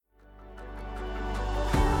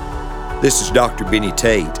This is Dr. Benny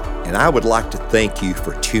Tate, and I would like to thank you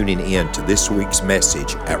for tuning in to this week's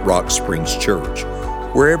message at Rock Springs Church.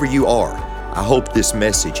 Wherever you are, I hope this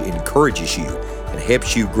message encourages you and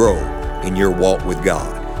helps you grow in your walk with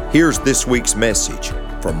God. Here's this week's message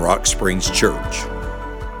from Rock Springs Church.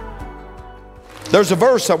 There's a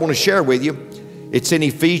verse I want to share with you. It's in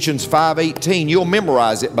Ephesians 5:18. You'll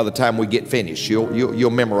memorize it by the time we get finished.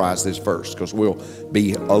 You'll memorize this verse because we'll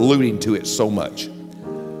be alluding to it so much.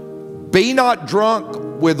 Be not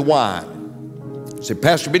drunk with wine. You say,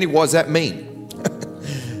 Pastor Benny, what does that mean?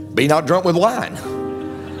 Be not drunk with wine.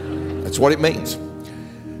 That's what it means.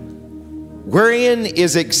 Wherein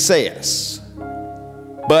is excess,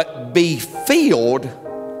 but be filled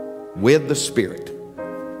with the Spirit.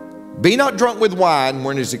 Be not drunk with wine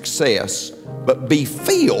wherein is excess, but be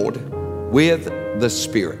filled with the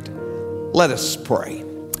Spirit. Let us pray.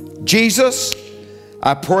 Jesus,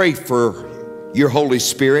 I pray for your Holy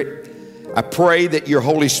Spirit. I pray that your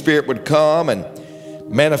Holy Spirit would come and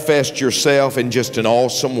manifest yourself in just an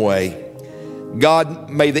awesome way. God,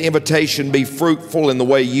 may the invitation be fruitful in the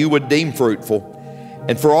way you would deem fruitful.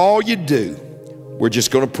 And for all you do, we're just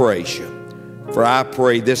going to praise you. For I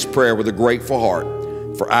pray this prayer with a grateful heart.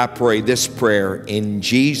 For I pray this prayer in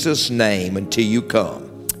Jesus' name until you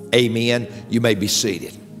come. Amen. You may be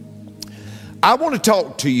seated. I want to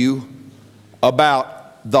talk to you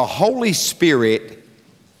about the Holy Spirit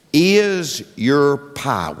is your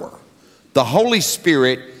power. The Holy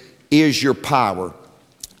Spirit is your power.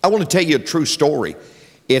 I want to tell you a true story.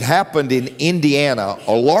 It happened in Indiana.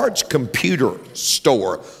 A large computer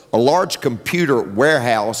store, a large computer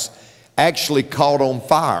warehouse actually caught on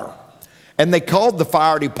fire. And they called the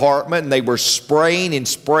fire department, and they were spraying and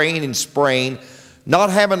spraying and spraying, not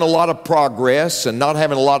having a lot of progress and not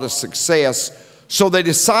having a lot of success. So they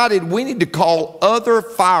decided we need to call other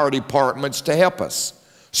fire departments to help us.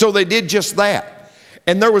 So they did just that.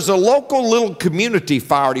 And there was a local little community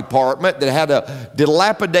fire department that had a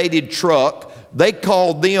dilapidated truck. They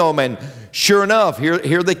called them, and sure enough,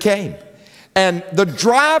 here they came. And the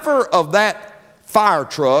driver of that fire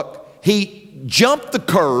truck, he jumped the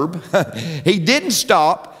curb. He didn't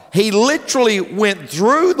stop. He literally went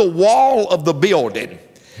through the wall of the building,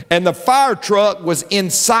 and the fire truck was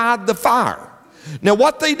inside the fire. Now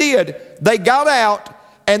what they did, they got out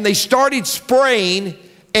and they started spraying,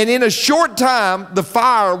 and in a short time, the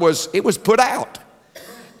fire was put out.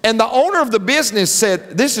 And the owner of the business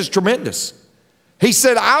said, this is tremendous. He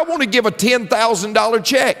said, I want to give a $10,000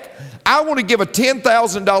 check. I want to give a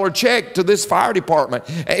 $10,000 check to this fire department.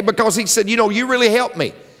 Because he said, you really helped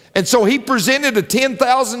me. And so he presented a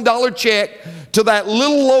 $10,000 check to that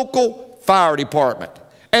little local fire department.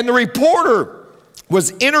 And the reporter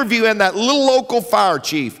was interviewing that little local fire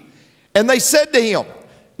chief. And they said to him,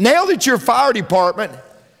 now that your fire department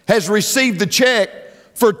has received the check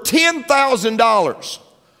for $10,000,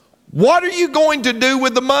 what are you going to do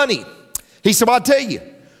with the money? He said, well, I'll tell you,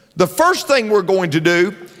 the first thing we're going to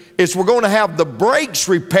do is we're going to have the brakes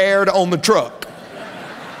repaired on the truck.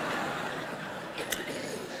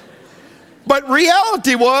 But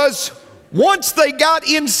reality was, once they got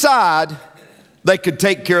inside, they could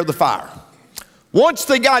take care of the fire. Once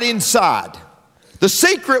they got inside, the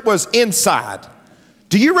secret was inside.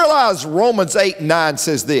 Do you realize Romans 8:9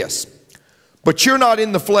 says this? But you're not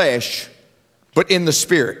in the flesh, but in the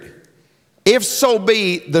Spirit. If so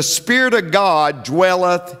be the Spirit of God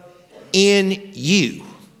dwelleth in you.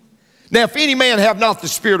 Now, if any man have not the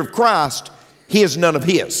Spirit of Christ, he is none of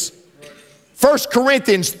his. 1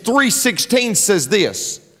 Corinthians 3:16 says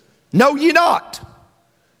this, know ye not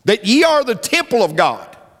that ye are the temple of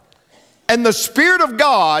God, and the Spirit of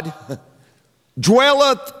God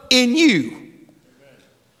dwelleth in you.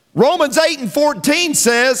 Romans 8:14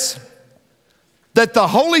 says that the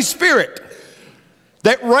Holy Spirit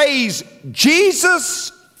that raised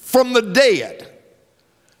Jesus from the dead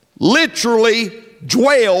literally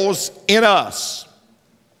dwells in us.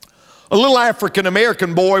 A little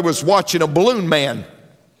African-American boy was watching a balloon man.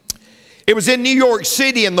 It was in New York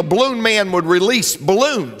City, and the balloon man would release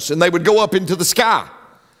balloons, and they would go up into the sky.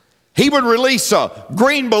 He would release a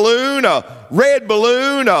green balloon, a red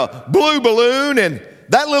balloon, a blue balloon, and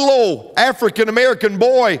that little old African-American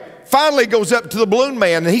boy finally goes up to the balloon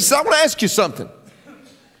man, and he said, I want to ask you something.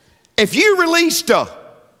 If you released a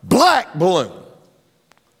black balloon,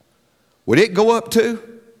 would it go up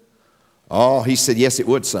too? Oh, he said, yes, it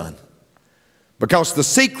would, son. Because the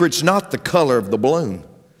secret's not the color of the balloon.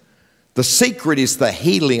 The secret is the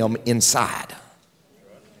helium inside.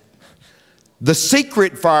 The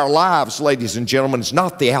secret for our lives, ladies and gentlemen, is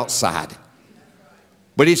not the outside,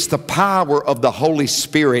 but it's the power of the Holy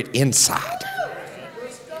Spirit inside.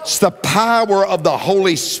 It's the power of the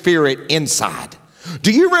Holy Spirit inside.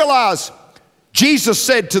 Do you realize Jesus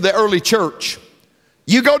said to the early church,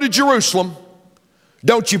 you go to Jerusalem,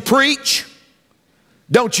 don't you preach,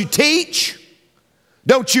 don't you teach,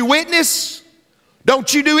 don't you witness,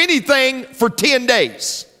 don't you do anything for 10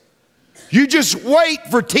 days. You just wait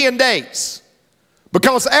for 10 days.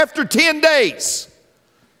 Because after 10 days,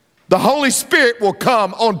 the Holy Spirit will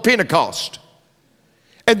come on Pentecost.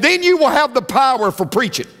 And then you will have the power for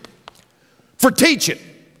preaching, for teaching,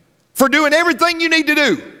 for doing everything you need to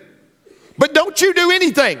do. But don't you do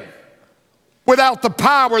anything without the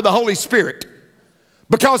power of the Holy Spirit.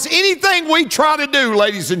 Because anything we try to do,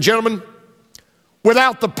 ladies and gentlemen,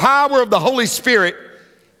 without the power of the Holy Spirit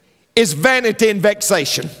is vanity and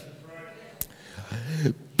vexation.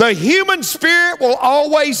 The human spirit will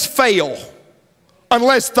always fail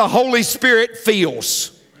unless the Holy Spirit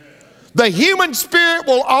feels. The human spirit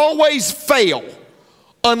will always fail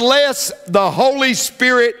unless the Holy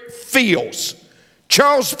Spirit feels.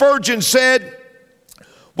 Charles Spurgeon said,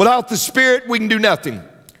 without the Spirit we can do nothing.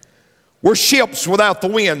 We're ships without the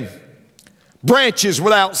wind, branches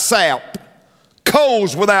without sap,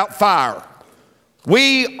 coals without fire.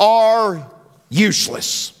 We are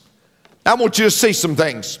useless. I want you to see some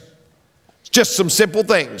things. It's just some simple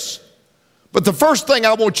things. But the first thing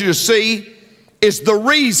I want you to see is the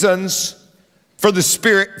reasons for the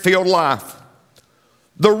Spirit-filled life.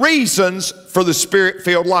 The reasons for the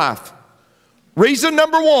Spirit-filled life. Reason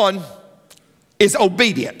number one is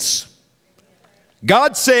obedience.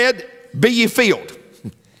 God said, be ye filled.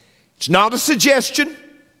 It's not a suggestion.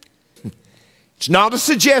 It's not a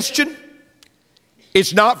suggestion.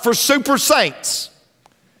 It's not for super saints.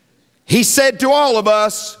 He said to all of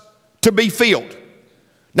us to be filled.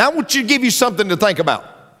 Now I want you to give you something to think about.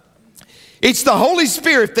 It's the Holy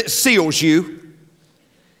Spirit that seals you.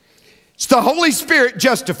 It's the Holy Spirit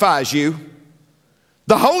justifies you.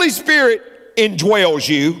 The Holy Spirit indwells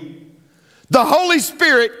you. The Holy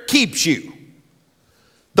Spirit keeps you.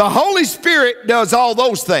 The Holy Spirit does all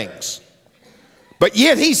those things. But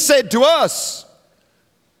yet he said to us,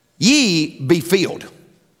 ye be filled.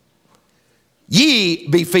 Ye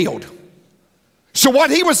be filled. So what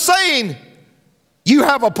he was saying, you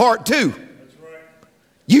have a part too.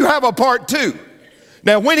 You have a part too.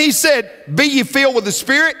 Now when he said, be ye filled with the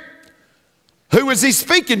Spirit, who is he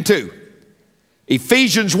speaking to?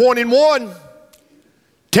 Ephesians 1:1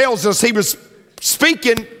 tells us he was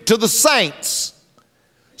speaking to the saints.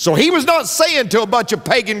 So he was not saying to a bunch of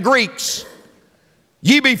pagan Greeks,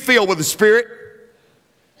 ye be filled with the Spirit.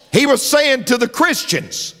 He was saying to the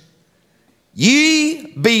Christians,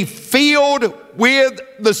 ye be filled with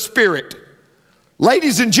the Spirit.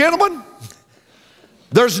 Ladies and gentlemen,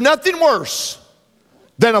 there's nothing worse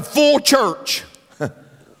than a full church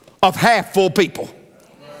of half full people.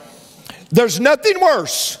 There's nothing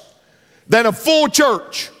worse than a full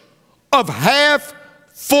church of half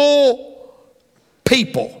full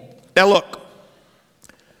people. Now look,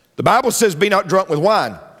 the Bible says be not drunk with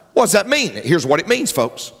wine. What does that mean? Here's what it means,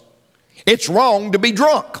 folks. It's wrong to be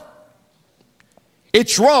drunk.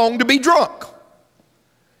 It's wrong to be drunk.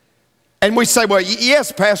 And we say, well,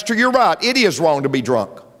 yes, Pastor, you're right. It is wrong to be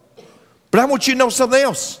drunk. But I want you to know something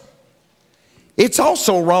else. It's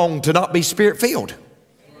also wrong to not be Spirit-filled.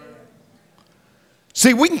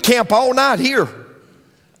 See, we can camp all night here,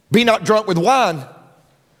 be not drunk with wine.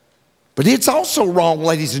 But it's also wrong,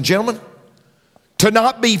 ladies and gentlemen, to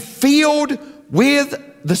not be filled with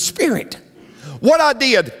the Spirit. What I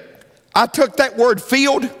did, I took that word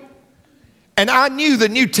filled, and I knew the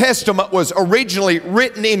New Testament was originally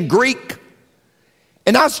written in Greek.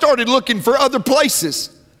 And I started looking for other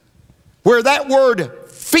places where that word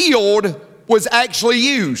filled was actually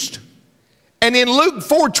used. And in Luke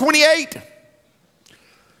 4:28,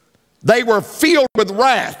 they were filled with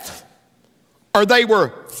wrath, or they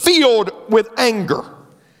were filled with anger.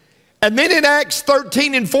 And then in Acts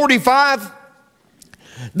 13:45,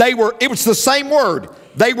 it was the same word.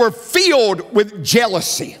 They were filled with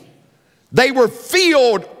jealousy. They were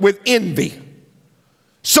filled with envy.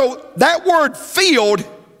 So that word filled,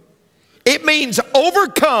 it means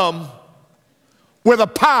overcome with a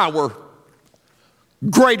power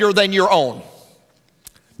greater than your own.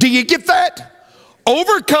 Do you get that?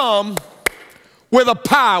 Overcome with a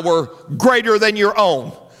power greater than your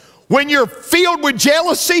own. When you're filled with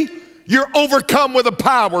jealousy, you're overcome with a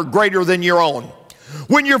power greater than your own.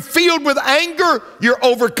 When you're filled with anger, you're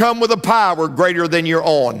overcome with a power greater than your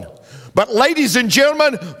own. But ladies and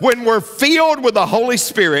gentlemen, when we're filled with the Holy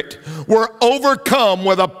Spirit, we're overcome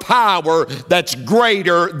with a power that's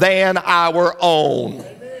greater than our own.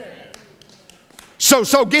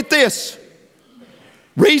 So get this.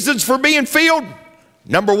 Reasons for being filled.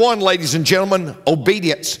 Number one, ladies and gentlemen,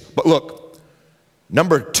 obedience. But look,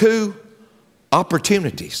 number two,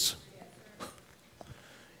 opportunities.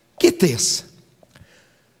 Get this.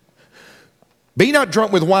 Be not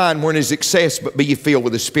drunk with wine wherein is excess, but be ye filled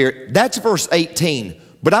with the Spirit. That's verse 18.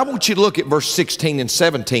 But I want you to look at verse 16 and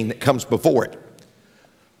 17 that comes before it.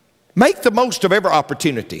 Make the most of every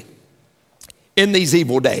opportunity in these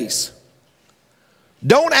evil days.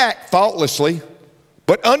 Don't act thoughtlessly,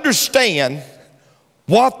 but understand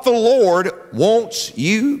what the Lord wants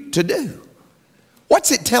you to do.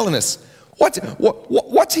 What's it telling us?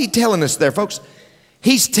 What's he telling us there, folks?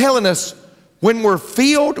 He's telling us when we're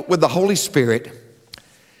filled with the Holy Spirit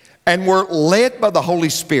and we're led by the Holy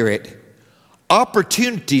Spirit,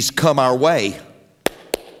 opportunities come our way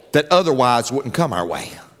that otherwise wouldn't come our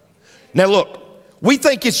way. Now look, we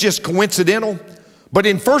think it's just coincidental, but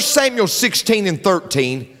in 1 Samuel 16 and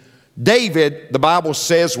 13, David, the Bible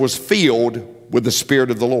says, was filled with the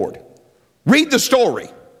Spirit of the Lord. Read the story.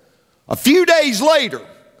 A few days later,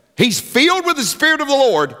 he's filled with the Spirit of the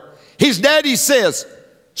Lord. His daddy says,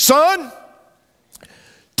 son,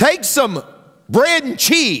 take some bread and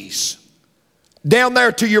cheese down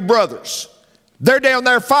there to your brothers. They're down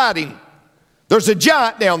there fighting. There's a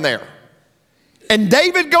giant down there. And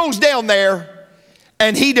David goes down there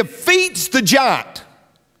and he defeats the giant.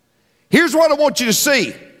 Here's what I want you to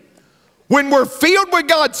see. When we're filled with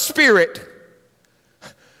God's Spirit,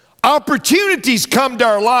 opportunities come to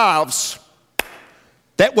our lives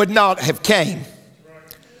that would not have came.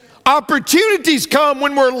 Opportunities come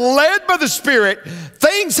when we're led by the Spirit.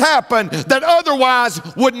 Things happen that otherwise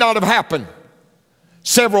would not have happened.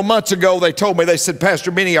 Several months ago, they told me, they said,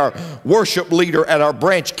 Pastor Benny, our worship leader at our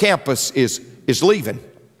branch campus is leaving.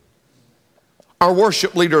 Our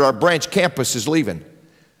worship leader at our branch campus is leaving.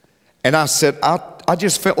 And I said, I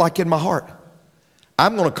just felt like in my heart,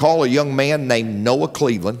 I'm going to call a young man named Noah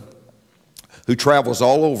Cleveland, who travels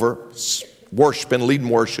all over worshiping, leading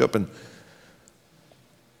worship and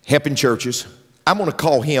helping churches. I'm going to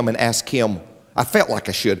call him and ask him, I felt like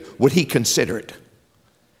I should, would he consider it?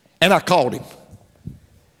 And I called him.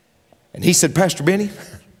 And he said, Pastor Benny,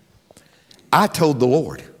 I told the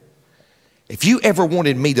Lord, if you ever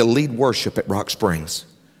wanted me to lead worship at Rock Springs,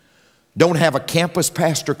 don't have a campus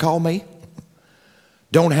pastor call me,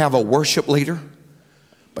 don't have a worship leader,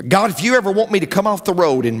 but God, if you ever want me to come off the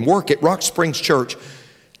road and work at Rock Springs Church,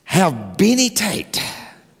 have Benny Tate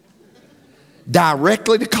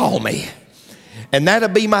directly to call me, and that'll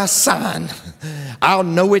be my sign. I'll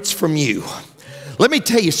know it's from you. Let me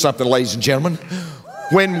tell you something, ladies and gentlemen.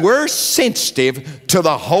 When we're sensitive to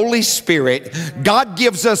the Holy Spirit, God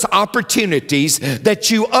gives us opportunities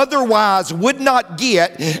that you otherwise would not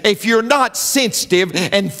get if you're not sensitive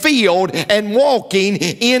and filled and walking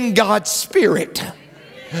in God's Spirit.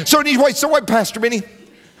 So anyway, wait, Pastor Benny,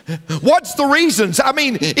 what's the reasons? I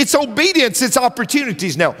mean, it's obedience, it's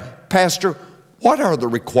opportunities. Now, Pastor, what are the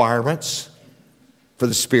requirements for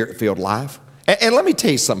the Spirit-filled life? And let me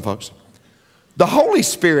tell you something, folks. The Holy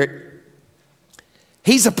Spirit,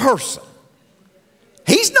 He's a person.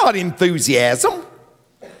 He's not enthusiasm.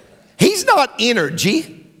 He's not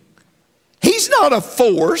energy. He's not a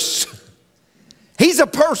force. He's a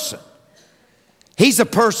person. He's a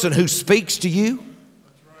person who speaks to you.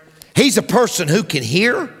 He's a person who can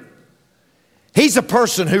hear. He's a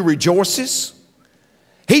person who rejoices.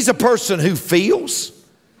 He's a person who feels.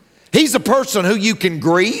 He's a person who you can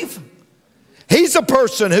grieve. He's a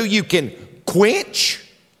person who you can quench.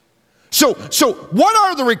 So what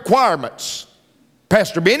are the requirements,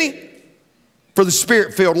 Pastor Benny, for the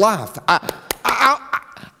Spirit-filled life?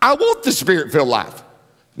 I want the Spirit-filled life.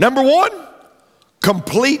 Number one,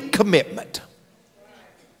 complete commitment.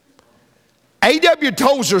 A.W.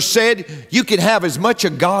 Tozer said, you can have as much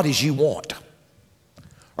of God as you want.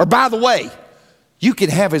 Or by the way, you can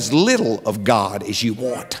have as little of God as you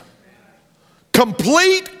want.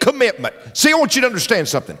 Complete commitment. See, I want you to understand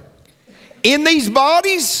something. In these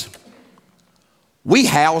bodies, we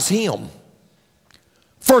house Him.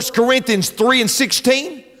 1 Corinthians 3 and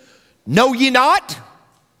 16, know ye not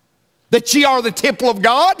that ye are the temple of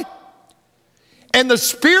God, and the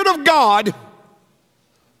Spirit of God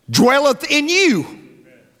dwelleth in you.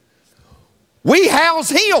 We house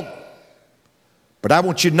Him. But I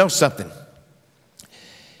want you to know something.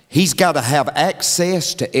 He's got to have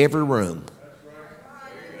access to every room.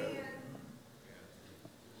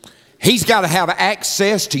 He's got to have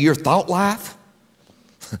access to your thought life.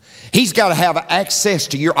 He's got to have access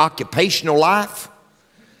to your occupational life.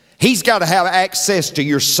 He's got to have access to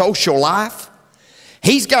your social life.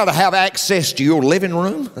 He's got to have access to your living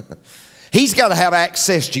room. He's got to have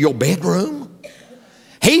access to your bedroom.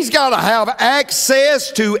 He's got to have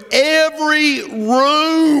access to every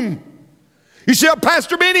room. You say, oh,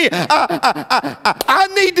 Pastor Benny, I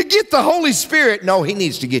need to get the Holy Spirit. No, he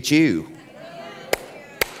needs to get you.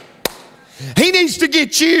 He needs to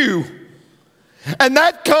get you. And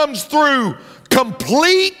that comes through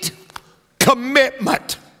complete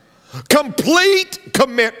commitment. Complete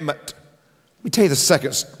commitment. Let me tell you the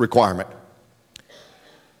second requirement.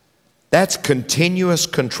 That's continuous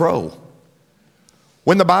control.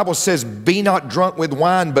 When the Bible says, be not drunk with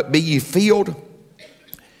wine, but be ye filled,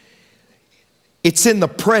 it's in the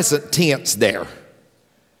present tense there.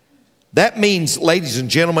 That means, ladies and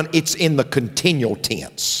gentlemen, it's in the continual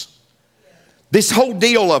tense. This whole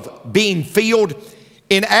deal of being filled,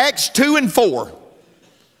 in Acts 2 and 4,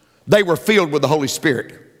 they were filled with the Holy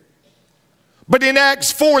Spirit. But in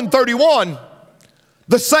Acts 4 and 31,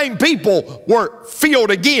 the same people were filled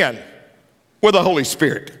again with the Holy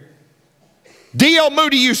Spirit. D.L.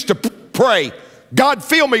 Moody used to pray, God,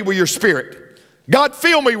 fill me with your Spirit. God,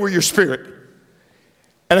 fill me with your Spirit.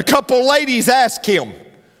 And a couple ladies asked him,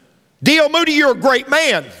 D.L. Moody, you're a great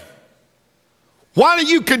man. Why do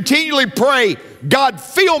you continually pray, God,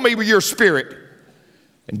 fill me with your Spirit?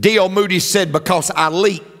 And D.L. Moody said, because I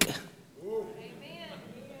leak.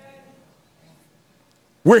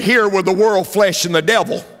 We're here with the world, flesh, and the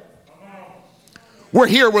devil. We're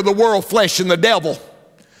here with the world, flesh, and the devil.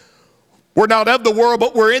 We're not of the world,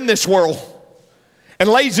 but we're in this world. And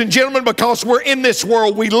ladies and gentlemen, because we're in this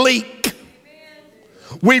world, we leak.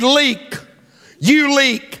 We leak. You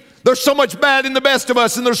leak. There's so much bad in the best of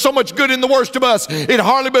us, and there's so much good in the worst of us. It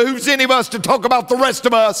hardly behooves any of us to talk about the rest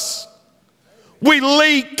of us. We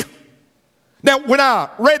leak. Now, when I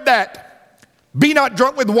read that, be not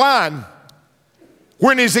drunk with wine,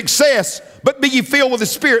 wherein is excess, but be ye filled with the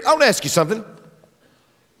Spirit. I want to ask you something.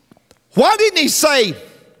 Why didn't he say,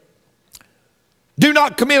 do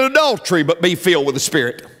not commit adultery, but be filled with the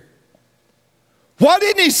Spirit? Why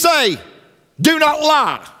didn't he say, do not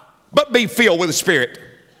lie, but be filled with the Spirit?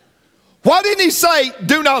 Why didn't he say,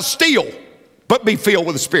 do not steal, but be filled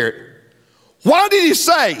with the Spirit? Why did he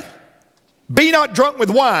say, be not drunk with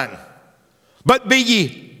wine, but be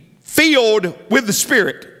ye filled with the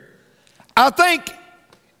Spirit? I think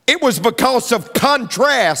it was because of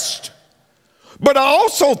contrast. But I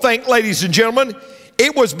also think, ladies and gentlemen,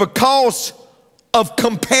 it was because of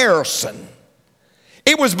comparison.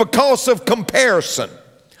 It was because of comparison.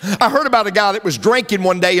 I heard about a guy that was drinking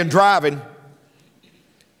one day and driving,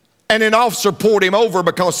 and an officer pulled him over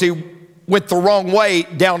because he went the wrong way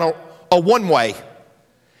down a one-way.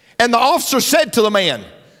 And the officer said to the man,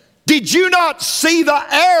 did you not see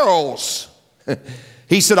the arrows?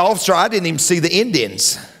 He said, officer, I didn't even see the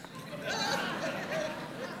indents.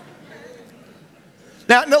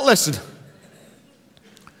 Now, listen.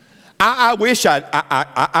 I wish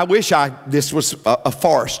this was a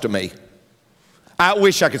farce to me. I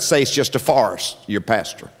wish I could say it's just a farce, your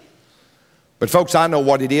pastor. But folks, I know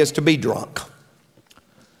what it is to be drunk.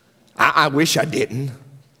 I wish I didn't.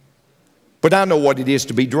 But I know what it is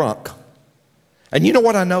to be drunk. And you know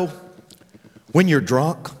what I know? When you're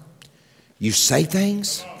drunk, you say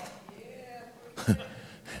things.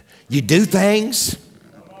 You do things.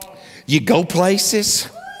 You go places.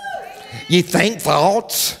 You think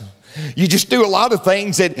thoughts. You just do a lot of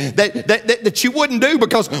things that you wouldn't do,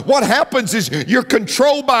 because what happens is you're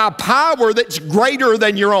controlled by a power that's greater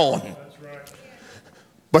than your own.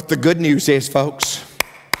 But the good news is, folks,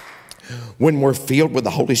 when we're filled with the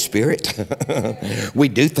Holy Spirit, we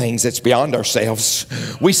do things that's beyond ourselves.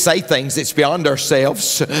 We say things that's beyond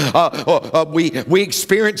ourselves. We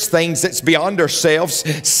experience things that's beyond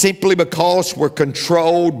ourselves simply because we're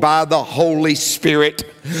controlled by the Holy Spirit.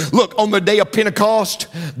 Look, on the day of Pentecost,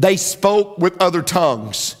 they spoke with other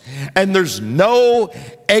tongues. And there's no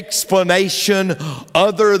explanation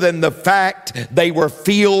other than the fact they were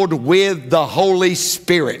filled with the Holy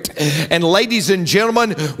Spirit. And ladies and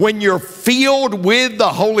gentlemen, when you're filled with the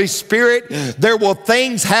Holy Spirit, there will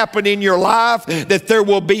things happen in your life that there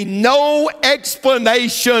will be no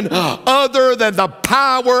explanation other than the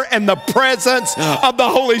power and the presence of the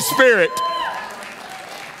Holy Spirit.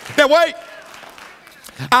 Now wait,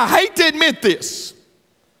 I hate to admit this,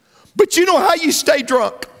 but you know how you stay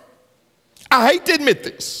drunk? I hate to admit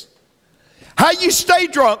this. How you stay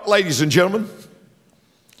drunk, ladies and gentlemen,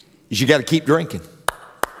 is you got to keep drinking.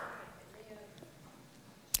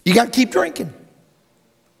 You got to keep drinking.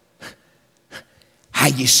 How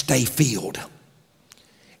you stay filled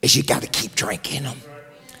is you got to keep drinking them.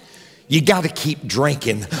 You got to keep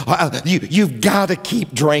drinking. You've got to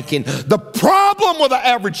keep drinking. The problem with the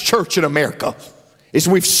average church in America is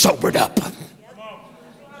we've sobered up.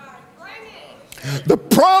 The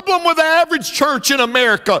problem with the average church in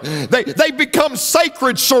America, they become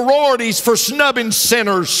sacred sororities for snubbing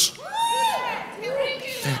sinners.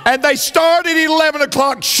 And they start at 11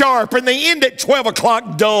 o'clock sharp and they end at 12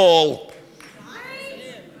 o'clock dull.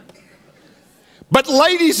 But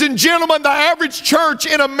ladies and gentlemen, the average church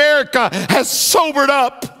in America has sobered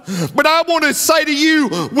up. But I want to say to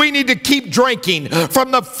you, we need to keep drinking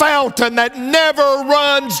from the fountain that never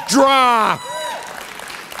runs dry.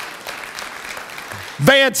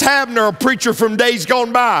 Vance Havner, a preacher from days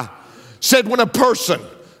gone by, said when a person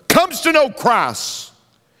comes to know Christ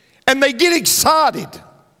and they get excited,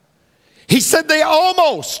 he said they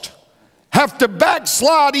almost have to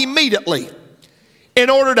backslide immediately in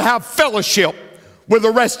order to have fellowship with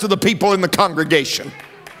the rest of the people in the congregation.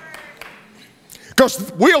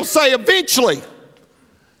 Because we'll say eventually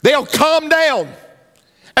they'll calm down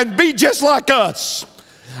and be just like us.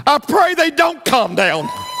 I pray they don't calm down.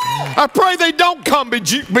 I pray they don't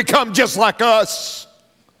become just like us.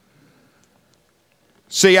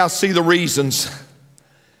 See, I see the reasons.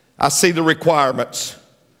 I see the requirements.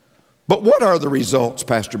 But what are the results,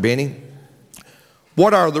 Pastor Benny?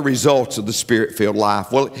 What are the results of the Spirit-filled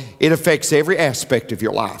life? Well, it affects every aspect of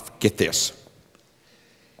your life. Get this.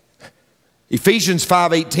 Ephesians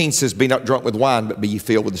 5:18 says, be not drunk with wine, but be ye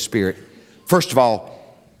filled with the Spirit. First of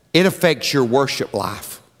all, it affects your worship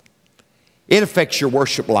life. It affects your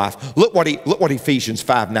worship life. Look what Ephesians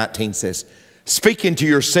 5:19 says. Speaking to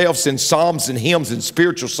yourselves in psalms and hymns and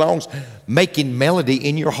spiritual songs, making melody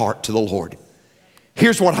in your heart to the Lord.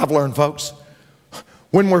 Here's what I've learned, folks.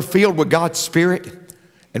 When we're filled with God's Spirit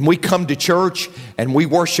and we come to church and we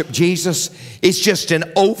worship Jesus, it's just an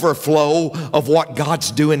overflow of what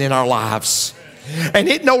God's doing in our lives. And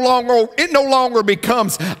it no longer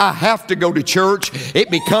becomes, I have to go to church. It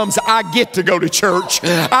becomes, I get to go to church.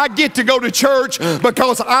 I get to go to church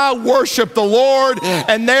because I worship the Lord,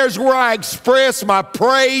 and there's where I express my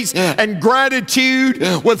praise and gratitude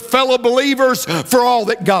with fellow believers for all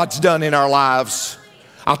that God's done in our lives.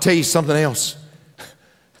 I'll tell you something else.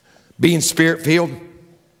 Being Spirit-filled,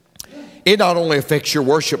 it not only affects your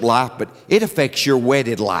worship life, but it affects your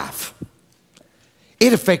wedded life.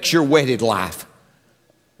 It affects your wedded life.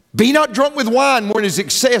 Be not drunk with wine wherein is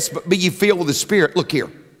excess, but be ye filled with the Spirit. Look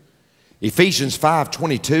here. Ephesians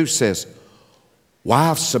 5:22 says,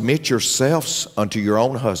 wives, submit yourselves unto your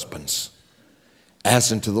own husbands,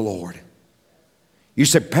 as unto the Lord. You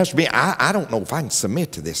said, Pastor B, I don't know if I can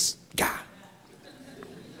submit to this guy.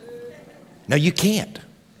 No, you can't.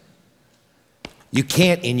 You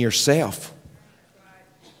can't in yourself.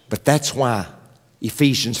 But that's why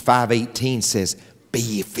Ephesians 5:18 says, be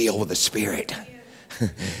ye filled with the Spirit.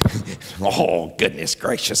 Oh, goodness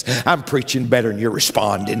gracious. I'm preaching better than you're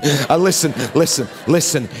responding. Listen.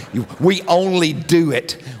 We only do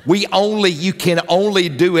it. You can only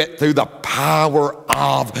do it through the power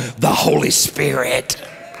of the Holy Spirit.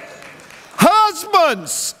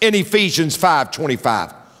 Husbands, in Ephesians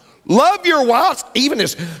 5:25. Love your wives, even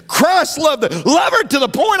as Christ loved her. Love her to the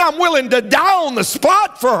point I'm willing to die on the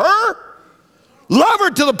spot for her. Love her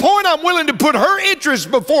to the point I'm willing to put her interests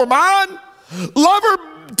before mine. Love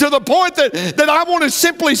her to the point that I want to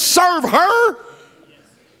simply serve her.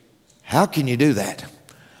 How can you do that?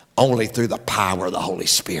 Only through the power of the Holy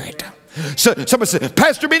Spirit. So somebody said,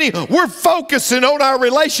 Pastor Benny, we're focusing on our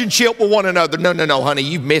relationship with one another. No, honey,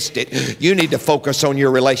 you've missed it. You need to focus on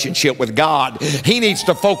your relationship with God. He needs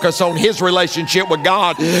to focus on his relationship with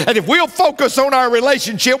God. And if we'll focus on our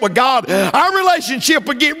relationship with God, our relationship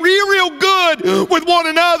will get real good with one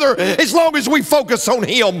another as long as we focus on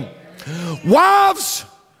him. Wives,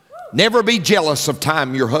 never be jealous of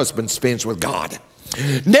time your husband spends with God.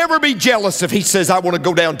 Never be jealous if he says, I want to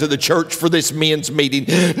go down to the church for this men's meeting.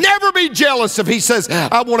 Never be jealous if he says,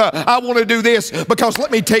 I want to do this, because let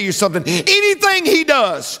me tell you something. Anything he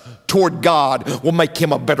does toward God will make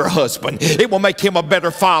him a better husband. It will make him a better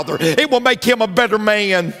father. It will make him a better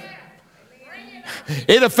man.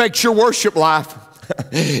 It affects your worship life.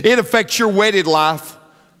 It affects your wedded life.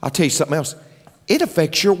 I'll tell you something else. It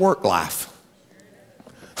affects your work life.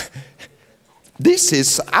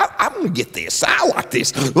 I'm going to get this. I like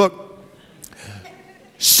this. Look,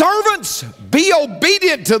 servants, be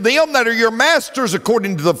obedient to them that are your masters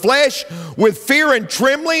according to the flesh, with fear and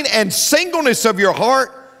trembling and singleness of your heart,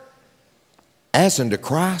 as unto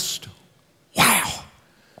Christ. Wow.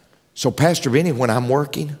 So, Pastor Benny, when I'm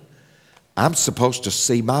working, I'm supposed to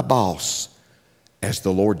see my boss as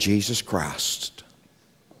the Lord Jesus Christ.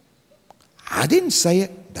 I didn't say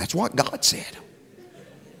it. That's what God said.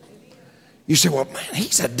 You say, well, man,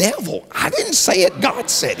 he's a devil. I didn't say it. God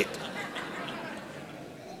said it.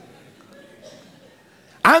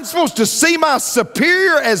 I'm supposed to see my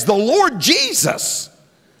superior as the Lord Jesus.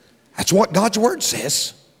 That's what God's word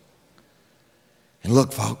says. And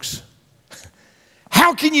look, folks,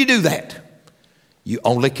 how can you do that? You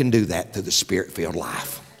only can do that through the Spirit-filled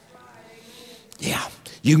life. Yeah,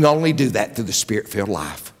 you can only do that through the Spirit-filled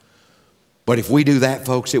life. But if we do that,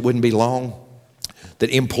 folks, it wouldn't be long that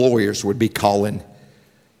employers would be calling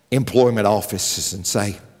employment offices and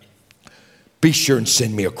say, be sure and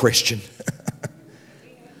send me a Christian.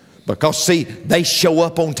 Because, see, they show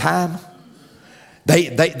up on time.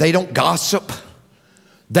 They don't gossip.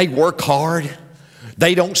 They work hard.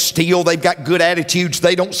 They don't steal. They've got good attitudes.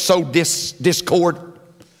 They don't sow discord.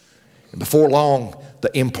 And before long,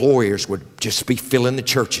 the employers would just be filling the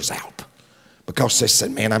churches out. Because they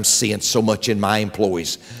said, man, I'm seeing so much in my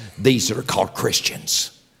employees. These that are called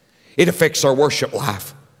Christians. It affects our worship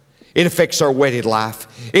life. It affects our wedded life.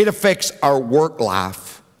 It affects our work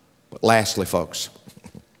life. But lastly, folks,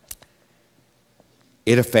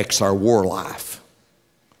 it affects our war life.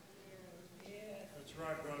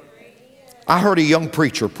 I heard a young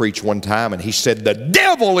preacher preach one time, and he said, the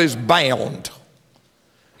devil is bound.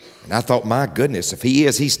 And I thought, my goodness, if he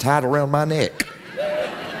is, he's tied around my neck.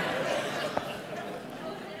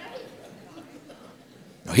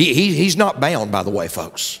 He's not bound, by the way,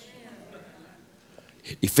 folks.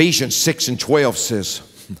 Ephesians 6:12 says,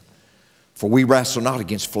 for we wrestle not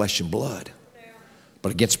against flesh and blood,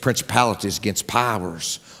 but against principalities, against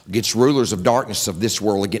powers, against rulers of darkness of this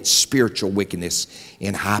world, against spiritual wickedness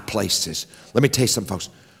in high places. Let me tell you something, folks.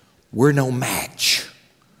 We're no match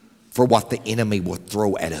for what the enemy will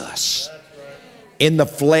throw at us. In the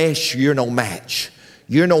flesh, you're no match.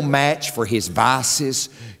 You're no match for his vices.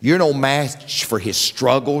 You're no match for his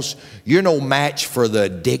struggles. You're no match for the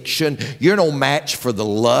addiction. You're no match for the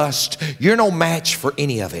lust. You're no match for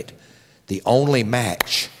any of it. The only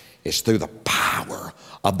match is through the power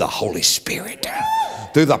of the Holy Spirit.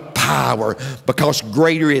 Through the power, because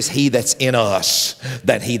greater is he that's in us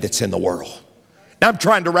than he that's in the world. Now I'm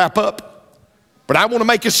trying to wrap up, but I want to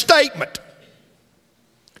make a statement.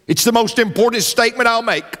 It's the most important statement I'll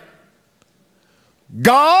make.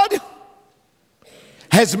 God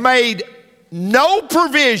has made no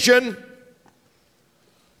provision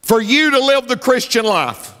for you to live the Christian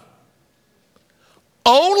life.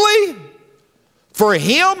 Only for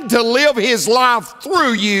him to live his life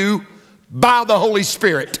through you by the Holy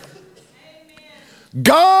Spirit.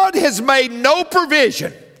 God has made no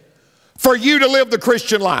provision for you to live the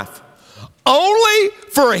Christian life. Only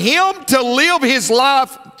for him to live his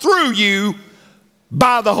life through you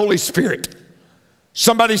by the Holy Spirit.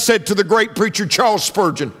 Somebody said to the great preacher Charles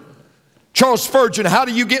Spurgeon, how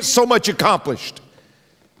do you get so much accomplished?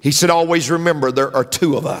 He said, always remember there are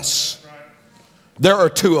two of us. There are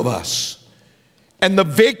two of us. And the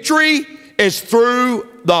victory is through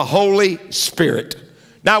the Holy Spirit.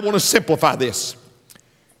 Now I want to simplify this.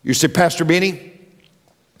 You say, Pastor Benny,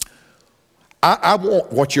 I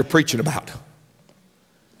want what you're preaching about.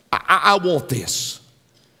 I want this.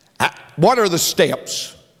 What are the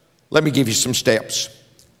steps? Let me give you some steps.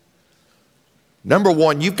 Number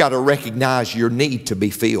one, you've got to recognize your need to be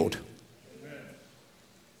filled.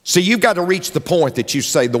 See, you've got to reach the point that you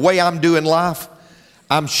say, the way I'm doing life,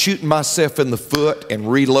 I'm shooting myself in the foot and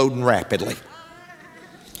reloading rapidly.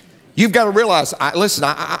 You've got to realize, I'm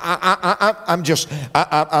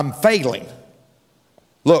failing.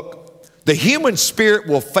 Look, the human spirit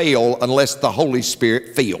will fail unless the Holy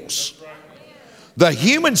Spirit fills. The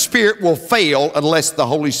human spirit will fail unless the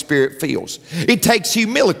Holy Spirit fills. It takes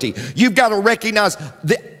humility. You've got to recognize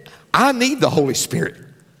that I need the Holy Spirit.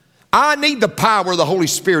 I need the power of the Holy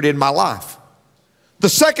Spirit in my life. The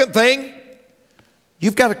second thing,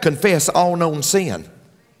 you've got to confess all known sin.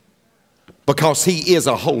 Because he is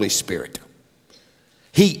a Holy Spirit.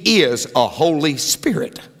 He is a Holy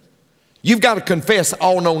Spirit. You've got to confess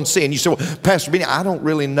all known sin. You say, well, Pastor Benny, I don't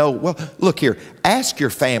really know. Well, look here. Ask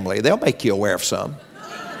your family. They'll make you aware of some.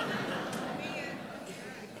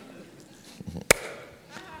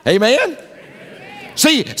 Amen?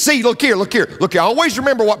 See, look here. Always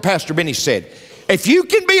remember what Pastor Benny said. If you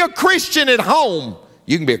can be a Christian at home,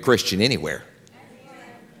 you can be a Christian anywhere.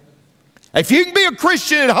 If you can be a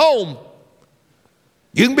Christian at home,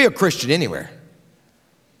 you can be a Christian anywhere.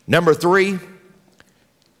 Number three,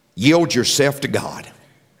 yield yourself to God.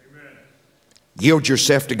 Amen. Yield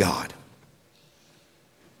yourself to God.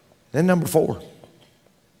 Then number four,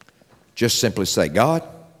 just simply say, God,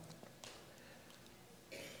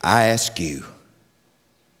 I ask you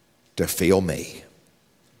to fill me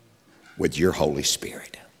with your Holy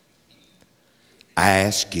Spirit. I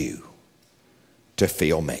ask you to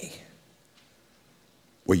fill me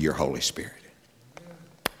with your Holy Spirit.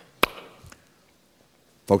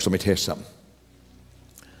 Folks, let me tell you something.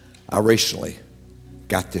 I recently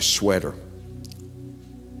got this sweater.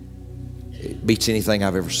 It beats anything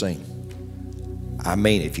I've ever seen. I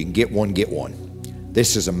mean, if you can get one, get one.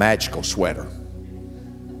 This is a magical sweater.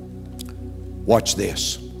 Watch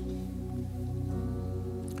this.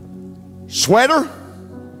 Sweater,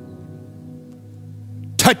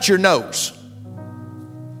 touch your nose.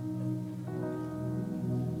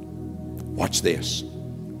 Watch this.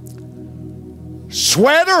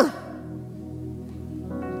 Sweater,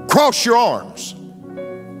 cross your arms.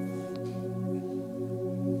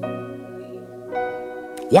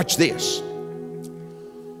 Watch this.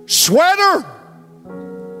 Sweater,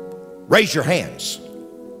 raise your hands.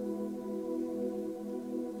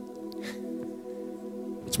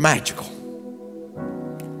 It's magical.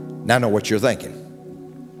 Now I know what you're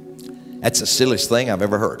thinking. That's the silliest thing I've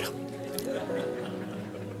ever heard.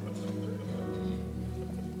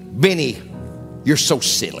 Benny, you're so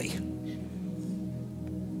silly.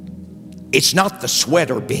 It's not the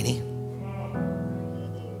sweater, Benny.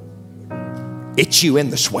 It's you in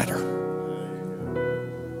the sweater.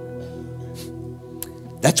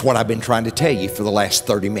 That's what I've been trying to tell you for the last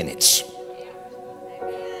 30 minutes.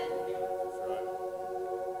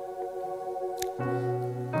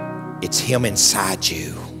 It's Him inside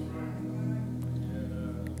you.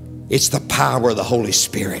 It's the power of the Holy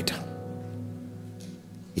Spirit.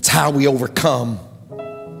 It's how we overcome.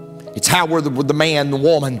 It's how we're the man, the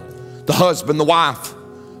woman, the husband, the wife,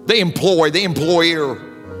 the employee, the employer.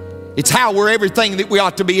 It's how we're everything that we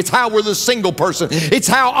ought to be. It's how we're the single person. It's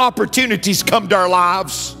how opportunities come to our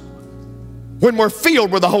lives when we're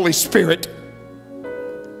filled with the Holy Spirit.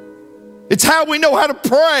 It's how we know how to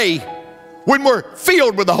pray when we're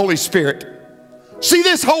filled with the Holy Spirit. See,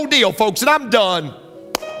 this whole deal, folks, and I'm done,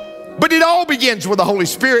 but it all begins with the Holy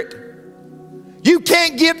Spirit. You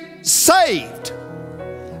can't get saved.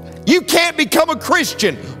 You can't become a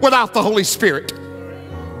Christian without the Holy Spirit.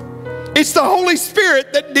 It's the Holy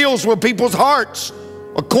Spirit that deals with people's hearts,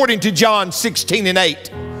 according to John 16:8.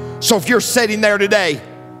 So if you're sitting there today,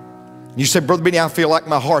 and you say, Brother Benny, I feel like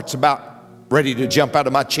my heart's about ready to jump out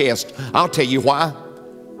of my chest. I'll tell you why.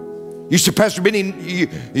 You say, Pastor Benny,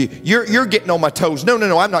 you're getting on my toes. No,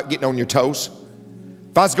 I'm not getting on your toes.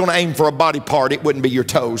 If I was going to aim for a body part, it wouldn't be your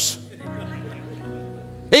toes.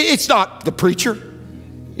 It's not the preacher.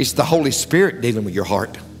 It's the Holy Spirit dealing with your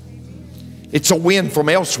heart. It's a wind from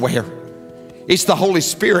elsewhere. It's the Holy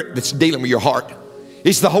Spirit that's dealing with your heart.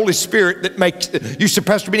 It's the Holy Spirit that makes you say,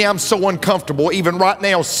 Pastor Benny, I'm so uncomfortable. Even right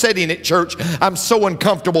now, sitting at church, I'm so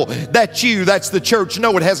uncomfortable. That's you, that's the church.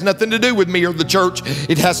 No, it has nothing to do with me or the church.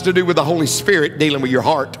 It has to do with the Holy Spirit dealing with your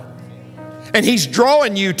heart. And He's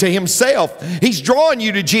drawing you to Himself. He's drawing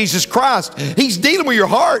you to Jesus Christ. He's dealing with your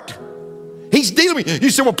heart. He's dealing with you. You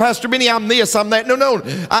say, well, Pastor Benny, I'm this, I'm that. No,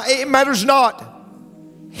 it matters not.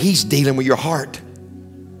 He's dealing with your heart.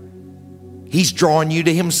 He's drawing you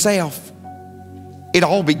to Himself. It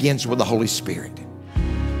all begins with the Holy Spirit.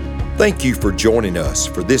 Thank you for joining us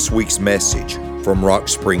for this week's message from Rock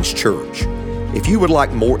Springs Church. If you would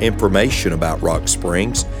like more information about Rock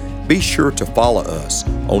Springs, be sure to follow us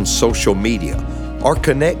on social media or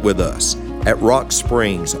connect with us at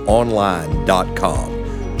rockspringsonline.com.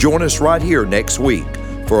 Join us right here next week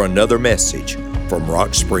for another message from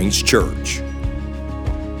Rock Springs Church.